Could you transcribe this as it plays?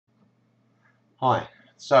Hi,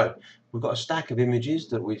 so we've got a stack of images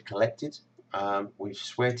that we've collected, we've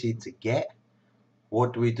sweated to get.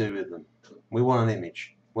 What do we do with them? We want an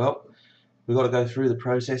image. Well, we've got to go through the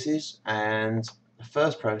processes, and the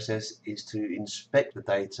first process is to inspect the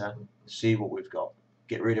data, see what we've got.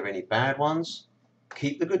 Get rid of any bad ones,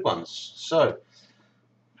 keep the good ones. So,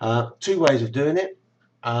 two ways of doing it.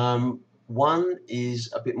 One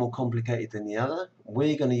is a bit more complicated than the other.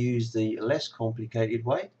 We're going to use the less complicated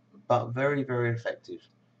way, but very, very effective.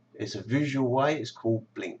 It's a visual way, it's called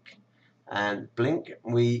Blink. And Blink,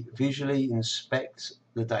 we visually inspect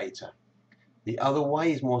the data. The other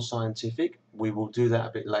way is more scientific. We will do that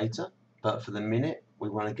a bit later, but for the minute, we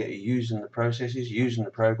want to get you using the processes, using the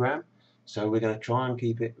program. So we're going to try and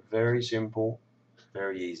keep it very simple,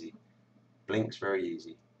 very easy. Blink's very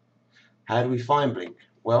easy. How do we find Blink?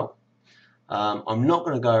 Well, I'm not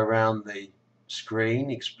going to go around the screen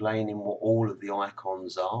explaining what all of the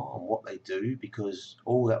icons are and what they do, because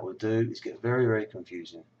all that will do is get very, very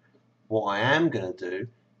confusing. What I am going to do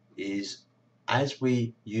is, as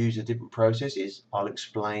we use the different processes, I'll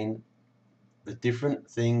explain the different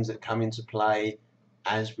things that come into play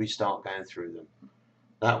as we start going through them.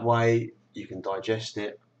 That way you can digest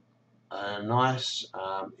it in a nice,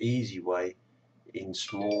 easy way in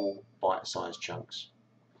small bite-sized chunks.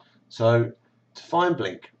 So to find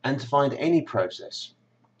Blink and to find any process,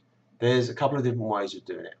 there's a couple of different ways of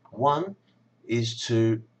doing it. One is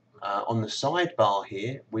to, on the sidebar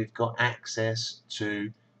here, we've got access to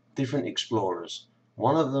different explorers.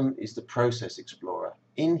 One of them is the Process Explorer.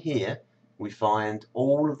 In here, we find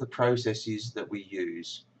all of the processes that we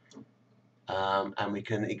use, and we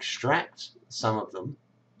can extract some of them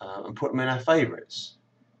and put them in our favorites.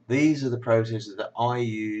 These are the processes that I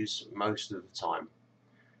use most of the time.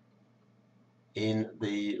 In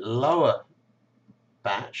the lower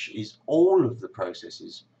batch is all of the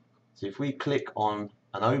processes. So if we click on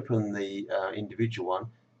and open the individual one,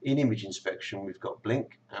 in image inspection we've got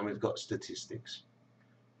Blink and we've got statistics.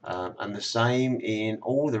 And the same in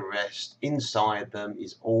all the rest. Inside them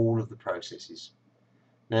is all of the processes.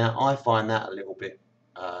 Now I find that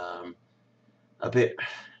a bit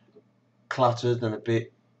cluttered and a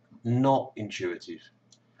bit not intuitive.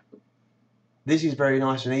 This is very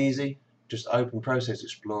nice and easy. Just open Process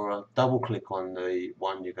Explorer, double click on the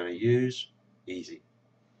one you're going to use, easy.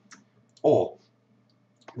 Or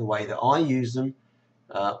the way that I use them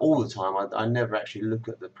all the time, I never actually look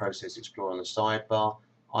at the Process Explorer on the sidebar.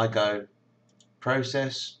 I go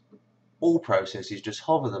Process, all processes, just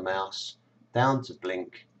hover the mouse down to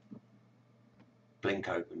Blink, Blink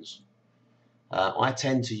opens. I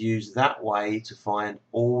tend to use that way to find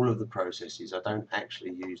all of the processes. I don't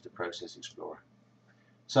actually use the Process Explorer.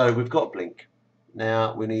 So we've got Blink.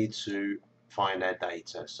 Now we need to find our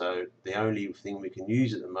data. So the only thing we can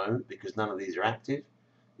use at the moment, because none of these are active,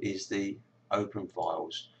 is the open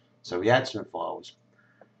files. So we add some files.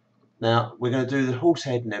 Now we're going to do the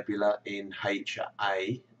Horsehead Nebula in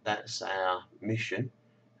HA. That's our mission.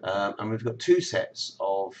 And we've got two sets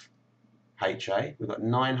of HA. We've got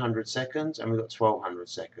 900 seconds and we've got 1200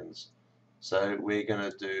 seconds. So we're going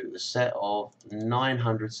to do the set of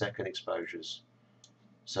 900 second exposures.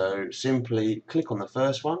 So simply click on the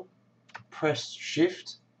first one, press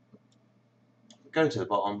Shift, go to the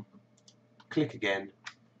bottom, click again.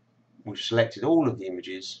 We've selected all of the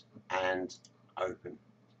images and open.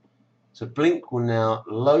 So Blink will now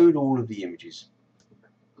load all of the images.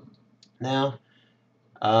 Now,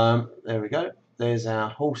 there we go. There's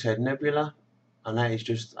our Horsehead Nebula, and that is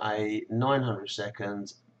just a 900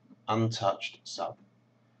 seconds untouched sub.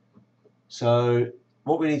 So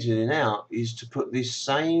what we need to do now is to put this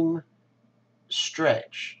same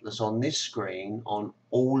stretch that's on this screen on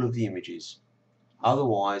all of the images.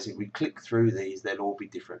 Otherwise, if we click through these, they'll all be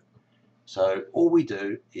different. So all we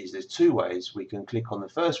do is, there's two ways. We can click on the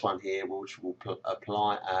first one here, which will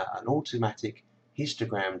apply an automatic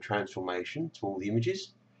histogram transformation to all the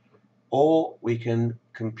images, or we can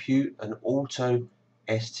compute an auto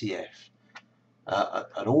STF,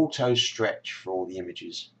 an auto stretch for all the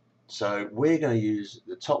images. So we're going to use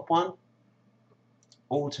the top one,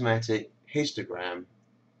 automatic histogram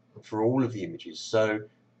for all of the images. So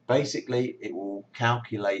basically it will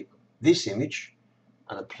calculate this image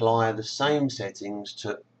and apply the same settings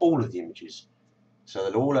to all of the images, so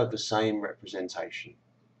they'll all have the same representation.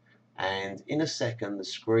 And in a second the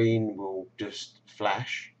screen will just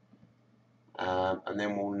flash, and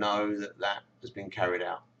then we'll know that that has been carried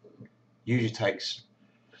out. Usually takes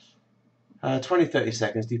 20-30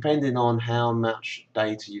 seconds, depending on how much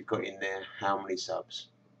data you've got in there, how many subs.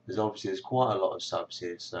 There's quite a lot of subs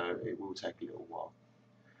here, so it will take a little while.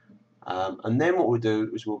 And then what we'll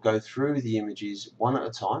do is we'll go through the images one at a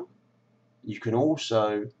time. You can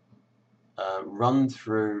also run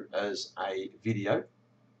through as a video,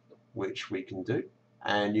 which we can do,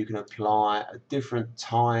 and you can apply a different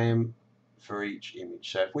time for each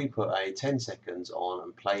image. So if we put a 10 seconds on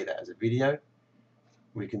and play that as a video,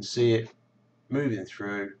 we can see it moving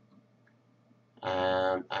through,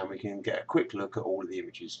 and we can get a quick look at all of the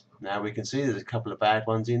images. Now we can see there's a couple of bad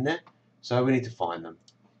ones in there, so we need to find them.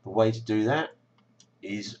 The way to do that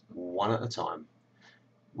is one at a time.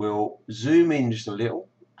 We'll zoom in just a little.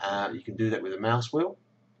 You can do that with a mouse wheel,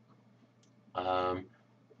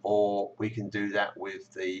 or we can do that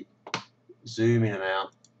with the zoom in and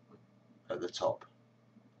out at the top.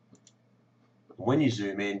 When you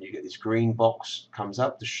zoom in, you get this green box comes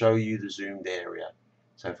up to show you the zoomed area.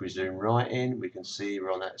 So if we zoom right in, we can see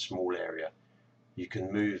we're on that small area. You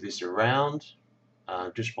can move this around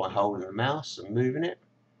just by holding the mouse and moving it.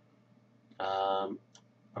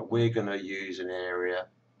 But we're going to use an area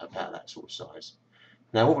about that sort of size.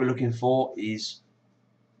 Now what we're looking for is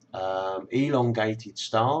elongated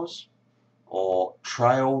stars or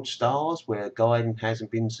trailed stars where guiding hasn't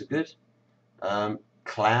been so good,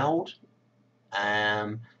 cloud,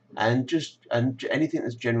 and anything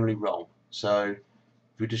that's generally wrong. So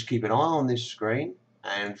if we just keep an eye on this screen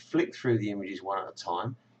and flick through the images one at a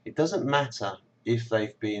time, it doesn't matter if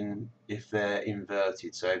they're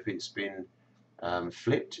inverted. So if it's been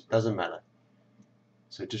flipped, it doesn't matter.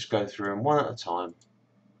 So just go through them one at a time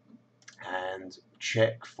and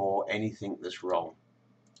check for anything that's wrong.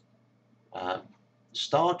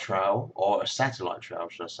 Star trail, or a satellite trail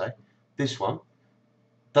should I say, this one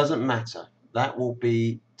doesn't matter. That will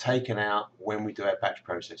be taken out when we do our batch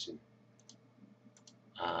processing.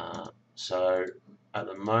 So at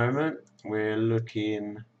the moment we're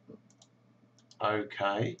looking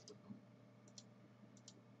okay,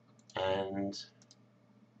 and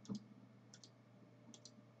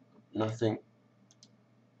nothing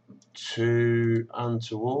too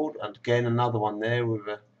untoward. And again, another one there with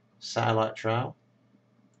a satellite trail,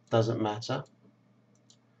 doesn't matter.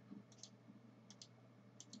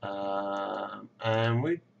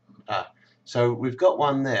 And so we've got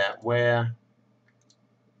one there where,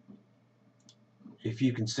 if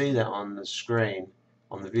you can see that on the screen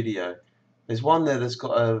on the video, there's one there that's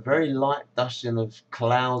got a very light dusting of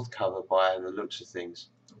cloud cover by the looks of things.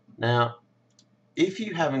 Now if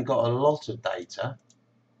you haven't got a lot of data,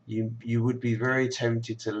 you would be very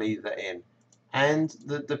tempted to leave that in, and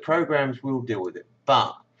the programs will deal with it.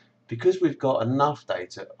 But because we've got enough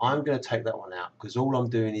data, I'm going to take that one out, because all I'm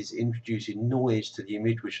doing is introducing noise to the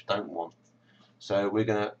image which I don't want. So we're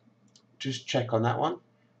going to just check on that one,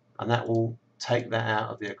 and that will take that out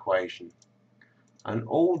of the equation, and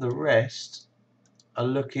all the rest are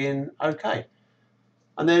looking okay.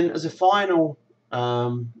 And then as a final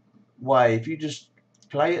way, if you just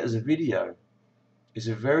play it as a video, it's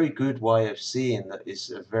a very good way of seeing that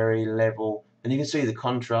it's a very level, and you can see the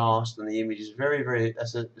contrast, and the image is very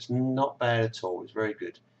it's not bad at all. It's very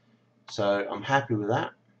good. So I'm happy with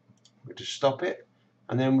that. We'll just stop it,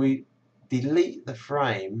 and then we delete the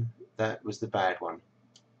frame that was the bad one.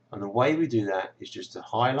 And the way we do that is just to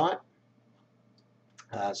highlight.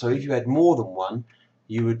 So if you had more than one,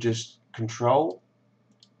 you would just control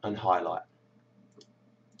and highlight.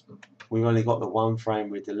 We've only got the one frame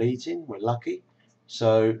we're deleting, we're lucky.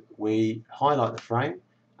 So we highlight the frame,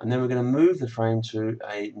 and then we're going to move the frame to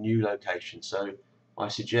a new location. So I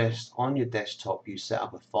suggest on your desktop you set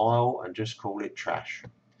up a file and just call it trash.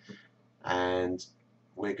 And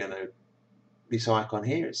we're going to, this icon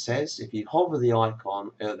here, it says if you hover the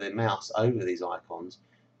icon, the mouse over these icons,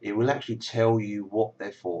 it will actually tell you what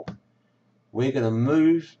they're for. We're going to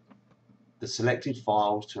move the selected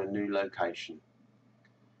files to a new location,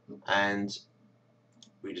 and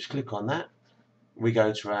we just click on that. We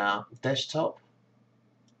go to our desktop,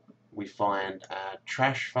 we find our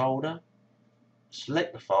trash folder,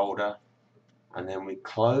 select the folder, and then we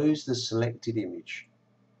close the selected image.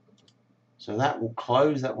 So that will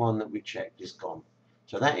close that one that we checked, is gone.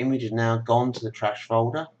 So that image is now gone to the trash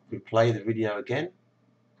folder. We play the video again,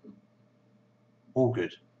 all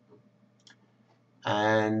good.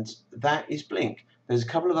 And that is Blink. There's a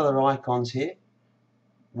couple of other icons here.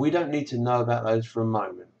 We don't need to know about those for a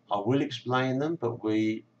moment. I will explain them, but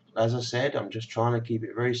as I said, I'm just trying to keep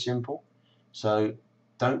it very simple. So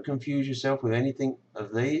don't confuse yourself with anything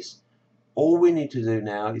of these. All we need to do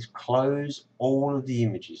now is close all of the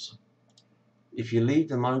images. If you leave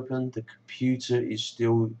them open, the computer is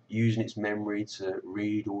still using its memory to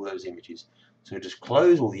read all those images. So just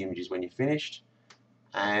close all the images when you're finished.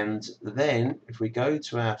 And then if we go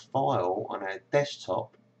to our file on our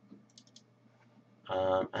desktop,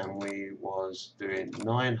 and we was doing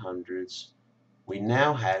 900s. We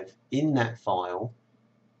now have in that file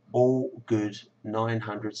all good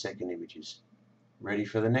 900-second images ready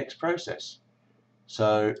for the next process.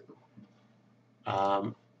 So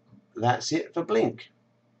that's it for Blink.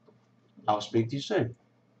 I'll speak to you soon.